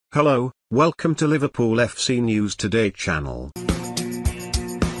Hello, welcome to Liverpoolfc News Today channel.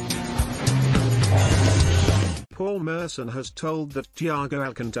 Paul Merson has told that Thiago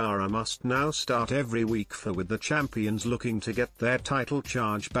Alcantara must now start every week with the champions looking to get their title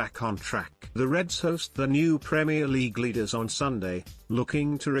charge back on track. The Reds host the new Premier League leaders on Sunday,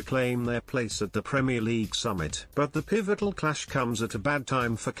 looking to reclaim their place at the Premier League summit. But the pivotal clash comes at a bad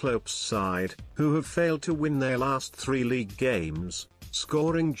time for Klopp's side, who have failed to win their last 3 league games,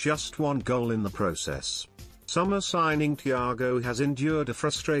 scoring just 1 goal in the process. Summer signing Thiago has endured a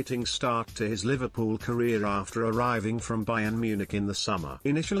frustrating start to his Liverpool career after arriving from Bayern Munich in the summer.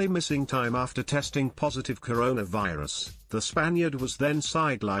 Initially missing time after testing positive coronavirus, the Spaniard was then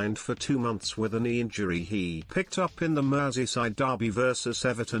sidelined for 2 months with a knee injury he picked up in the Merseyside derby versus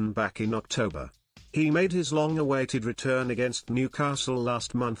Everton back in October. He made his long-awaited return against Newcastle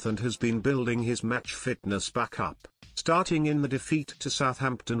last month and has been building his match fitness back up, starting in the defeat to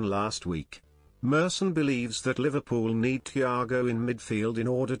Southampton last week. Merson believes that Liverpool need Thiago in midfield in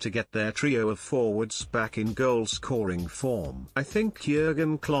order to get their trio of forwards back in goal-scoring form. I think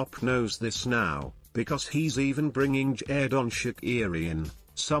Jurgen Klopp knows this now, because he's even bringing Jadon Shaqiri in,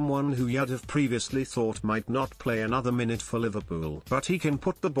 someone who you'd have previously thought might not play another minute for Liverpool. But he can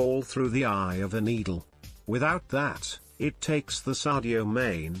put the ball through the eye of a needle. Without that, it takes the Sadio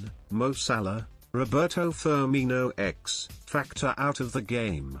Mane, Mo Salah, Roberto Firmino X factor out of the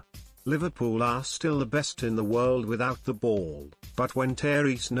game. Liverpool are still the best in the world without the ball, but when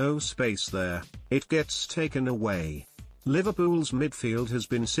there's no space there, it gets taken away. Liverpool's midfield has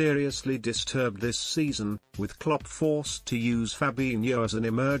been seriously disturbed this season, with Klopp forced to use Fabinho as an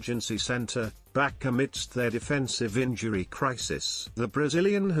emergency centre-back amidst their defensive injury crisis. The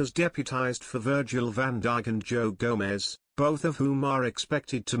Brazilian has deputised for Virgil van Dijk and Joe Gomez, both of whom are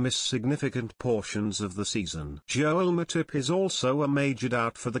expected to miss significant portions of the season. Joel Matip is also a major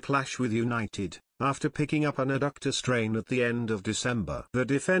doubt for the clash with United, after picking up an adductor strain at the end of December. The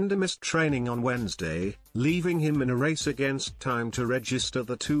defender missed training on Wednesday, leaving him in a race against time to register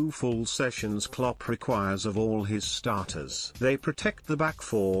the 2 full sessions Klopp requires of all his starters. They protect the back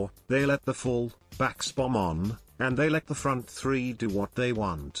 4, they let the full backs bomb on, and they let the front 3 do what they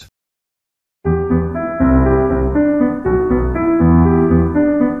want.